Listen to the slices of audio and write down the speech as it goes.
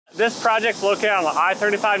This project's located on the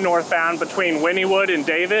I-35 northbound between Wynnewood and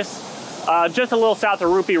Davis, just a little south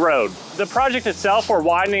of Rupee Road. The project itself, we're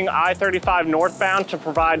widening I-35 northbound to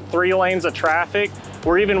provide 3 lanes of traffic.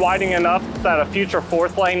 We're even widening enough that a future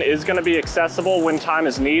 4th lane is going to be accessible when time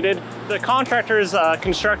is needed. The contractors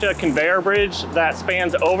constructed a conveyor bridge that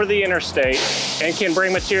spans over the interstate and can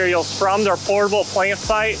bring materials from their portable plant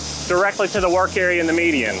site directly to the work area in the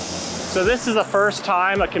median. So this is the first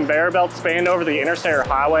time a conveyor belt spanned over the interstate or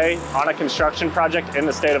highway on a construction project in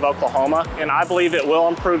the state of Oklahoma, and I believe it will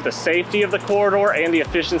improve the safety of the corridor and the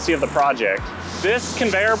efficiency of the project. This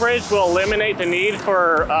conveyor bridge will eliminate the need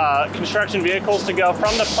for construction vehicles to go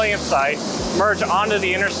from the plant site, merge onto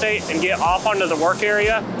the interstate, and get off onto the work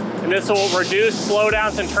area. And this will reduce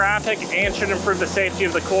slowdowns in traffic and should improve the safety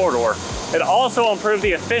of the corridor. It also will improve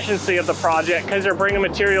the efficiency of the project because they're bringing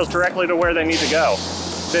materials directly to where they need to go.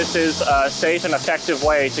 This is a safe and effective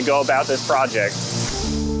way to go about this project.